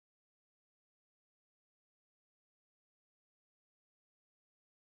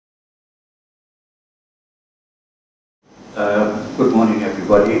Good morning,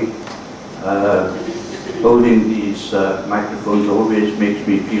 everybody. Holding these microphones always makes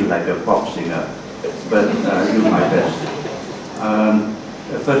me feel like a pop singer, but I'll do my best.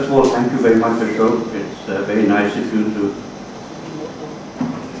 First of all, thank you very much, Ashok. It's very nice of you to.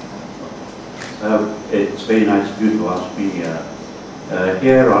 It's very nice of you to ask me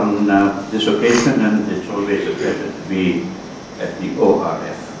here on this occasion, and it's always a pleasure to be at the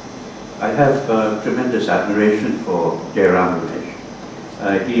ORF. I have tremendous admiration for Jairam Ramesh.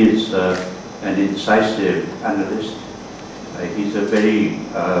 He is an incisive analyst. He's a very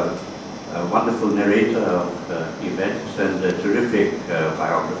wonderful narrator of events and a terrific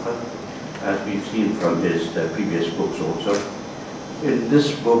biographer, as we've seen from his previous books also. In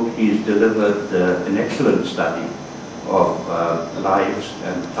this book, he's delivered an excellent study of lives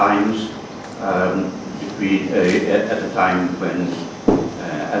and times at a time when,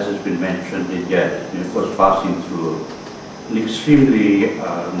 as has been mentioned, India was passing through an extremely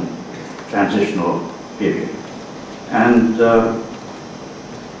transitional period. And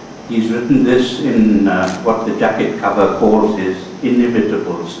he's written this in what the jacket cover calls his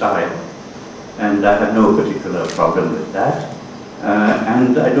inimitable style. And I have no particular problem with that.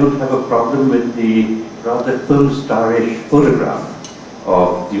 And I don't have a problem with the rather film starish photograph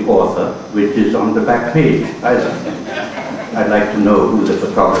of the author, which is on the back page either. I'd like to know who the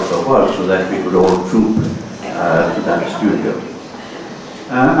photographer was so that we could all troop to that studio.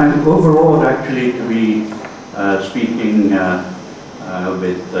 I'm overawed actually to be speaking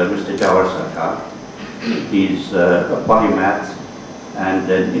with Mr. Jawar Sarkar. He's a polymath and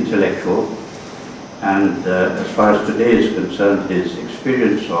an intellectual, and as far as today is concerned, his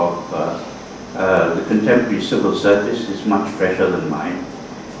experience of the contemporary civil service is much fresher than mine,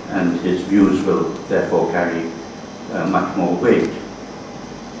 and his views will therefore carry much more weight.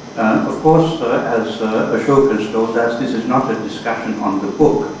 Of course, as Ashok has told us, this is not a discussion on the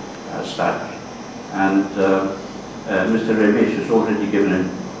book as such, and Mr. Ramesh has already given a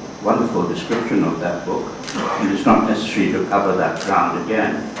wonderful description of that book, and it's not necessary to cover that ground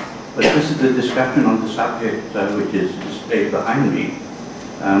again. But this is a discussion on the subject which is displayed behind me,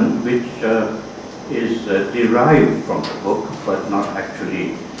 which is derived from the book, but not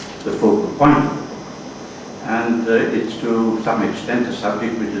actually the focal point of the book. And it's to some extent a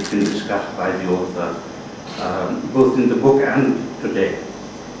subject which has been discussed by the author, both in the book and today.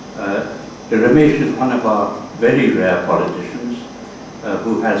 Ramesh is one of our very rare politicians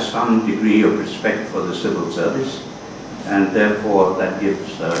who has some degree of respect for the civil service, and therefore that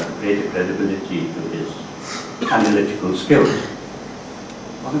gives greater credibility to his analytical skills.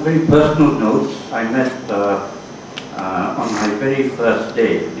 On a very personal note, I met on my very first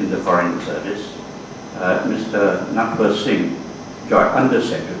day in the Foreign Service, Mr. Natwar Singh, Under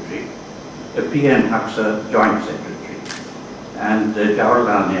Secretary, P.N. Haksar, Joint Secretary, and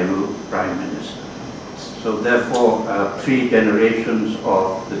Jawaharlal Nehru, Prime Minister. So therefore, 3 generations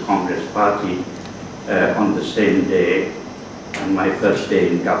of the Congress Party on the same day, on my first day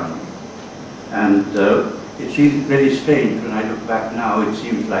in government. And it seems really strange when I look back now, it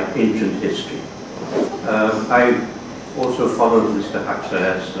seems like ancient history. I also followed Mr. Haksar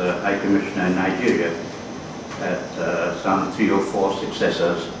as High Commissioner in Nigeria at some 3 or 4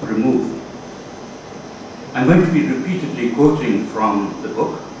 successors removed. I'm going to be repeatedly quoting from the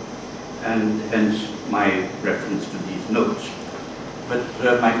book, and hence my reference to these notes. But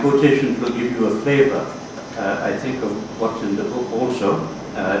my quotations will give you a flavor, I think, of what's in the book also,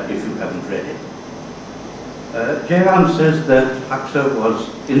 if you haven't read it. Jairam says that Haksar was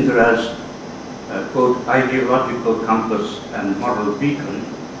Indira's, quote, ideological compass and moral beacon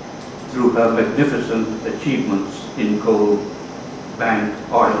through her magnificent achievements in coal, bank,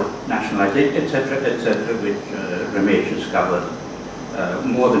 oil, nationalization, etc., which Ramesh has covered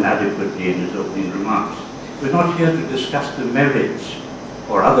more than adequately in his opening remarks. We're not here to discuss the merits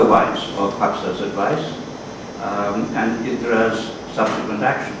or otherwise of Haksar's advice and Indira's subsequent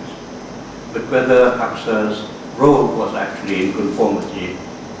actions, but whether Haksar's role was actually in conformity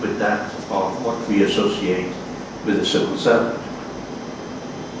with that of what we associate with a civil servant.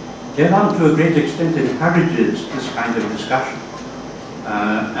 Jairam, to a great extent, encourages this kind of discussion,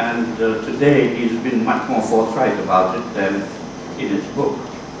 and today he's been much more forthright about it than in his book,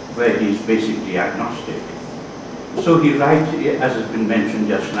 where he's basically agnostic. So he writes, as has been mentioned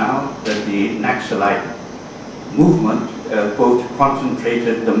just now, that the Naxalite movement, quote,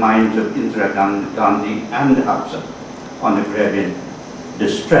 concentrated the minds of Indira Gandhi and Haksar on agrarian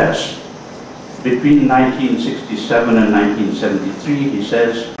distress. Between 1967 and 1973, he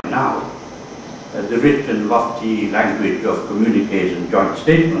says, now, the rich and lofty language of communiques and joint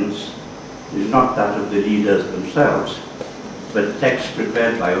statements is not that of the leaders themselves, but texts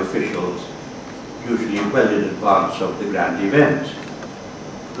prepared by officials, usually well in advance of the grand event.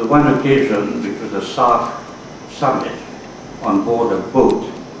 The one occasion, which was a SARC summit on board a boat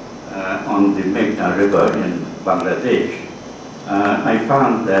on the Meghna River in Bangladesh, I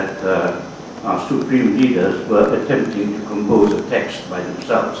found that our supreme leaders were attempting to compose a text by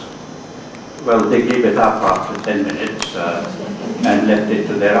themselves. Well, they gave it up after 10 minutes and left it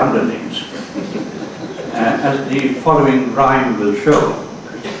to their underlings. As the following rhyme will show,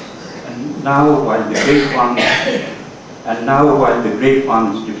 and now while the great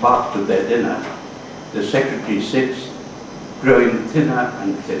ones depart to their dinner, the secretary sits growing thinner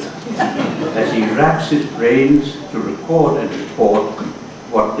and thinner as he racks his brains to record and report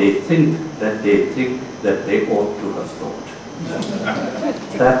what they think that they ought to have thought.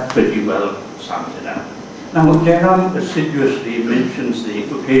 That pretty well sums it up. Now, Jairam assiduously mentions the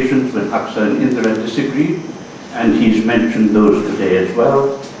occasions when Aksa and Indra disagreed, and he's mentioned those today as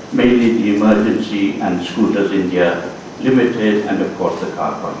well, mainly the emergency and Scooters India Limited, and of course the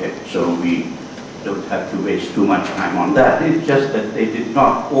car project. So we don't have to waste too much time on that. It's just that they did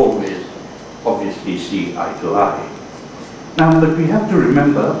not always obviously see eye to eye. Now, but we have to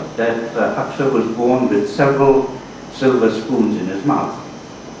remember that Aksa was born with several silver spoons in his mouth.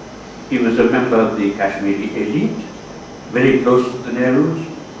 He was a member of the Kashmiri elite, very close to the Nehrus,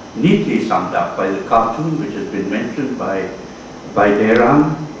 neatly summed up by the cartoon which has been mentioned by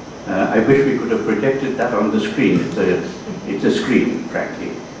Jairam. I wish we could have projected that on the screen. It's a screen,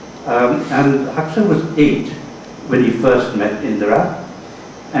 frankly. And Aksa was 8 when he first met Indra,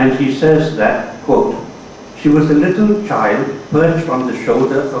 and he says that, quote, "She was a little child perched on the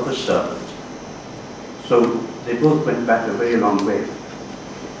shoulder of a servant." So they both went back a very long way.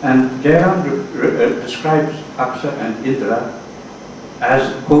 And Jairam describes Aksa and Indra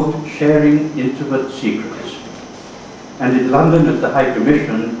as, quote, "sharing intimate secrets." And in London at the High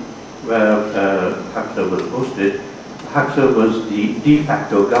Commission, where Aksa was posted, Aksa was the de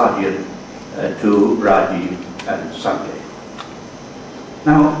facto guardian to Rajiv and Sanjay.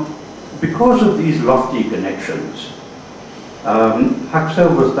 Now, because of these lofty connections, Aksa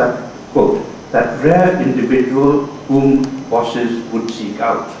was that, quote, "that rare individual whom bosses would seek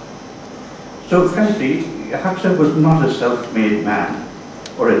out." So frankly, Aksa was not a self-made man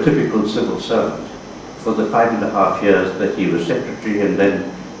or a typical civil servant for the 5.5 years that he was secretary and then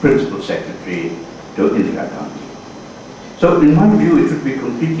principal secretary to Indira Gandhi. So in my view, it would be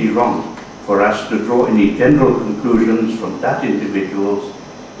completely wrong for us to draw any general conclusions from that individual's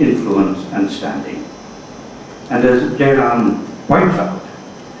influence and standing. And as Jairam points out,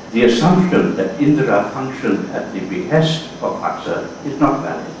 the assumption that Indira functioned at the behest of Aksa is not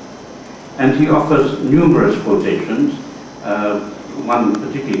valid. And he offers numerous quotations. One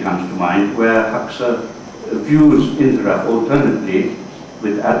particularly comes to mind where Aksa views Indira alternately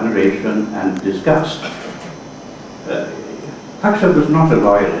with admiration and disgust. Aksa was not a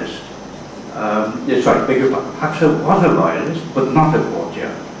loyalist. Aksa was a loyalist, but not a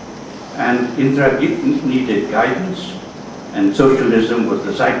courtier. And Indira needed guidance, and socialism was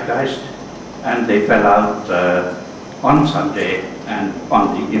the zeitgeist, and they fell out on Sunday and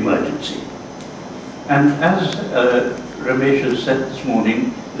on the emergency. And as Ramesh has said this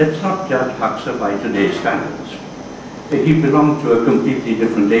morning, let's not judge Aksa by today's standards. He belonged to a completely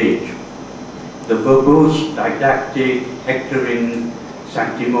different age. The verbose, didactic, hectoring,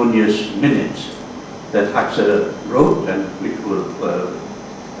 sanctimonious minutes that Aksa wrote and which were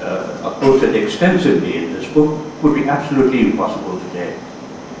quoted extensively in this book would be absolutely impossible today.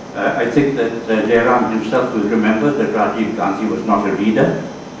 I think that Jairam himself will remember that Rajiv Gandhi was not a reader,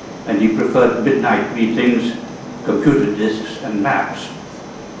 and he preferred midnight meetings, computer disks, and maps.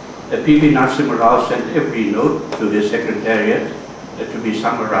 P.V. Narasimha Rao sent every note to his secretariat to be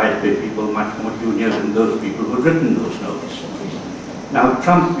summarized by people much more junior than those people who had written those notes. Now,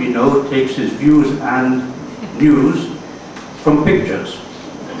 Trump, we know, takes his views and news from pictures.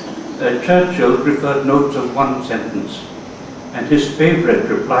 Churchill preferred notes of one sentence, and his favorite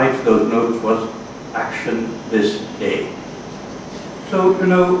reply to those notes was, "Action this day." So, you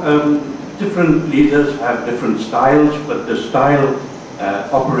know, different leaders have different styles, but the style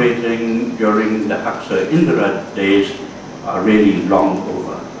operating during the Aksa-Indira days are really long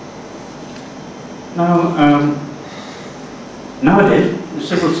over. Now, nowadays, the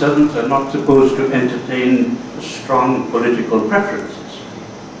civil servants are not supposed to entertain strong political preferences.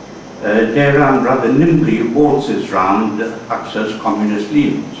 Jairam rather nimbly waltzes round Aksa's communist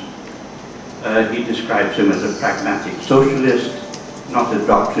leanings. He describes him as a pragmatic socialist, not a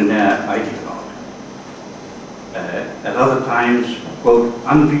doctrinaire ideologue. At other times, quote,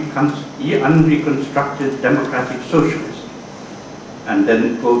 unreconstructed democratic socialist. And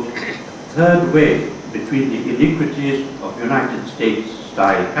then, quote, third way between the iniquities of United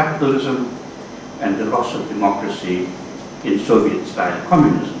States-style capitalism and the loss of democracy in Soviet-style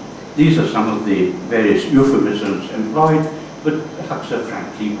communism. These are some of the various euphemisms employed, but Huxley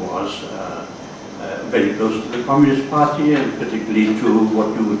frankly was very close to the Communist Party, and particularly to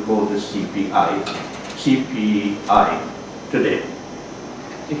what you would call the CPI today.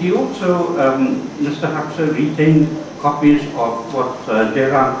 He also, Mr. Huxley, retained copies of what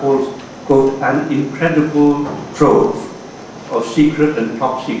Jairam calls, quote, an incredible trove of secret and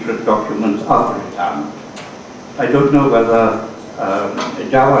top secret documents after retirement. I don't know whether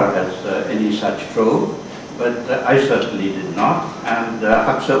Jawar has any such trove, but I certainly did not. And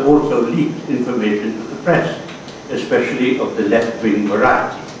Huxley also leaked information to the press, especially of the left-wing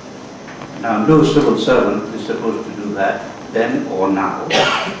variety. Now, no civil servant is supposed to do that then or now.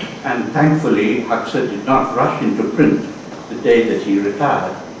 And thankfully, Huxley did not rush into print the day that he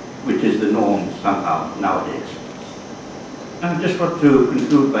retired, which is the norm somehow nowadays. I just want to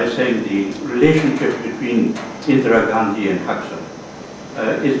conclude by saying the relationship between Indira Gandhi and Huxley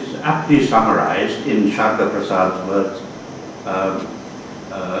is aptly summarized in Sharda Prasad's words.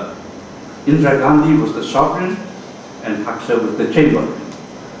 Indira Gandhi was the sovereign and Huxley was the chamberlain.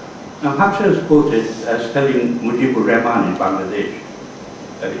 Now Huxley is quoted as telling Mujibur Rahman in Bangladesh,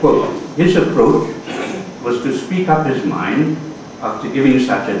 quote, his approach was to speak up his mind after giving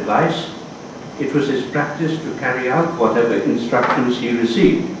such advice. It was his practice to carry out whatever instructions he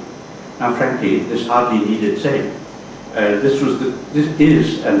received. Now frankly, this hardly needed saying. This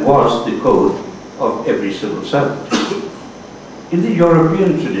is and was the code of every civil servant. In the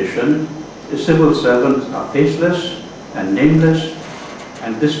European tradition, the civil servants are faceless and nameless,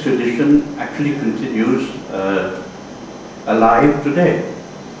 and this tradition actually continues alive today.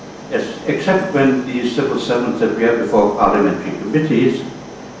 Yes, except when these civil servants appear before parliamentary committees,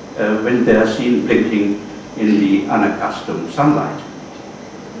 when they are seen blinking in the unaccustomed sunlight.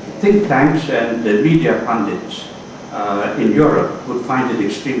 Think tanks and media pundits in Europe would find it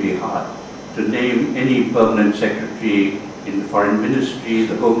extremely hard to name any permanent secretary in the Foreign Ministry,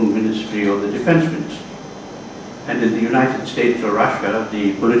 the Home Ministry, or the Defense Ministry. And in the United States or Russia,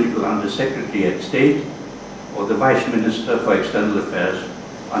 the political undersecretary at state or the Vice Minister for External Affairs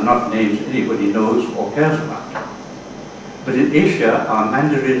are not names anybody knows or cares about. But in Asia, our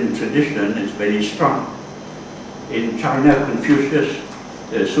Mandarin tradition is very strong. In China, Confucius,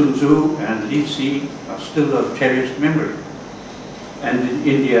 Sun Tzu and Li Si are still of cherished memory. And in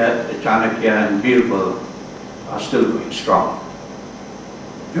India, Chanakya and Birbal are still going strong.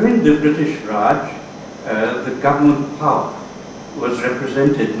 During the British Raj, the government power was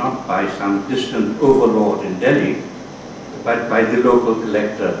represented not by some distant overlord in Delhi, but by the local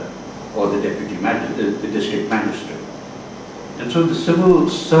collector or the the district magistrate. And so the civil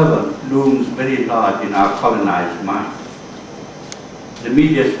servant looms very large in our colonized mind. The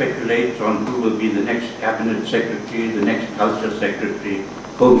media speculates on who will be the next cabinet secretary, the next culture secretary,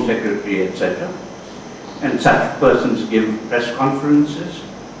 home secretary, etc. And such persons give press conferences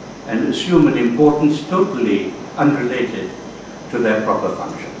and assume an importance totally unrelated to their proper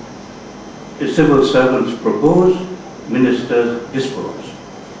function. The civil servants propose, ministers dispose.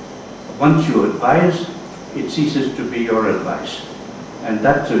 Once you advise, it ceases to be your advice. And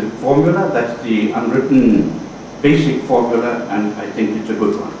that's a formula, that's the unwritten basic formula, and I think it's a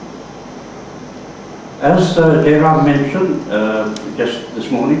good one. As Jairam mentioned just this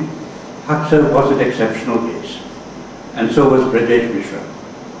morning, Huxley was an exceptional case, and so was Brajesh Mishra.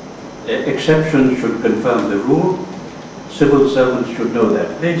 Exceptions should confirm the rule, civil servants should know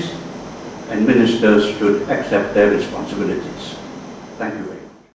their place, and ministers should accept their responsibilities. Thank you very much.